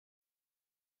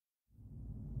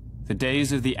The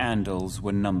days of the Andals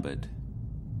were numbered.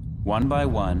 One by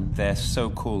one, their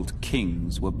so-called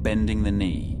kings were bending the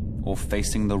knee or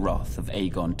facing the wrath of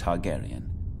Aegon Targaryen.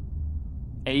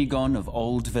 Aegon of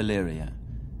old Valyria.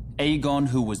 Aegon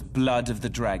who was blood of the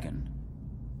dragon.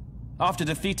 After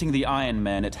defeating the Iron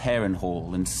Men at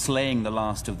Harrenhal and slaying the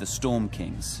last of the Storm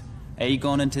Kings,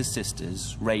 Aegon and his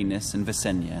sisters, Rhaenys and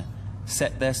Visenya,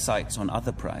 set their sights on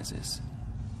other prizes.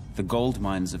 The gold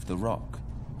mines of the Rock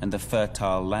and the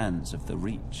fertile lands of the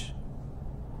Reach.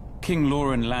 King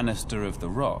Loren Lannister of the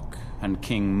Rock and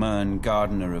King Mern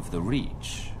Gardener of the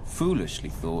Reach foolishly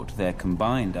thought their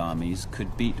combined armies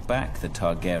could beat back the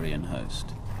Targaryen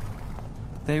host.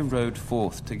 They rode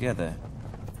forth together,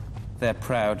 their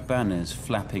proud banners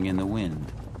flapping in the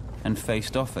wind, and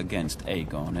faced off against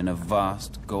Aegon in a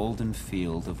vast golden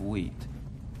field of wheat.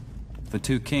 The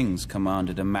two kings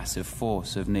commanded a massive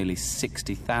force of nearly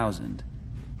 60,000,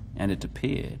 and it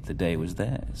appeared the day was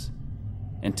theirs,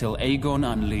 until Aegon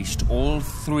unleashed all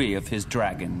three of his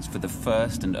dragons for the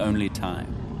first and only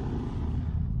time.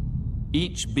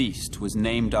 Each beast was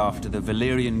named after the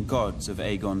Valyrian gods of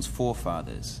Aegon's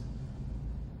forefathers.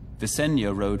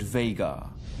 Visenya rode Vhagar,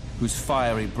 whose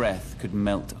fiery breath could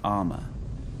melt armor.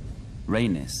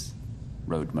 Rhaenys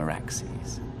rode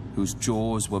Meraxes, whose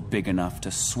jaws were big enough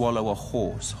to swallow a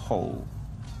horse whole.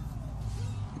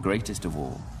 Greatest of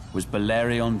all was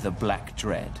Balerion the Black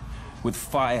Dread, with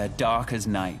fire dark as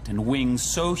night and wings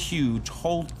so huge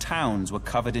whole towns were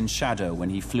covered in shadow when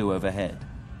he flew overhead.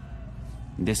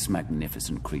 This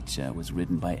magnificent creature was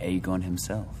ridden by Aegon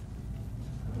himself.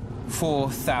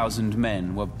 4,000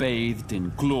 men were bathed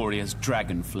in glorious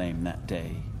dragon flame that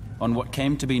day, on what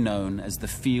came to be known as the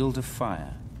Field of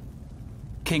Fire.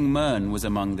 King Mern was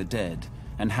among the dead,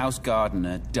 and House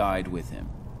Gardener died with him.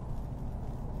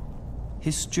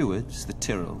 His stewards, the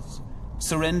Tyrells,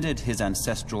 surrendered his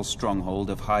ancestral stronghold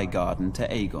of Highgarden to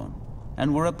Aegon,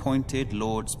 and were appointed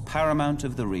Lords Paramount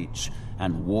of the Reach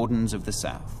and Wardens of the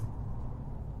South.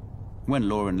 When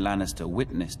Loren Lannister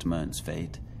witnessed Mern's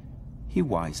fate, he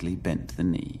wisely bent the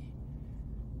knee.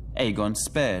 Aegon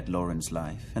spared Loren's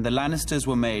life, and the Lannisters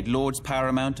were made Lords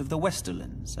Paramount of the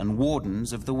Westerlands and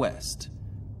Wardens of the West.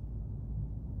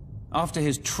 After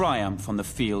his triumph on the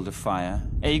Field of Fire,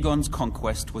 Aegon's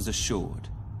conquest was assured.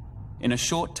 In a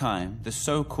short time, the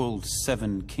so-called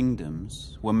Seven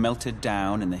Kingdoms were melted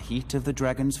down in the heat of the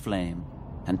dragon's flame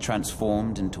and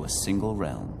transformed into a single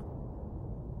realm.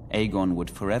 Aegon would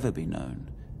forever be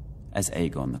known as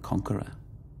Aegon the Conqueror.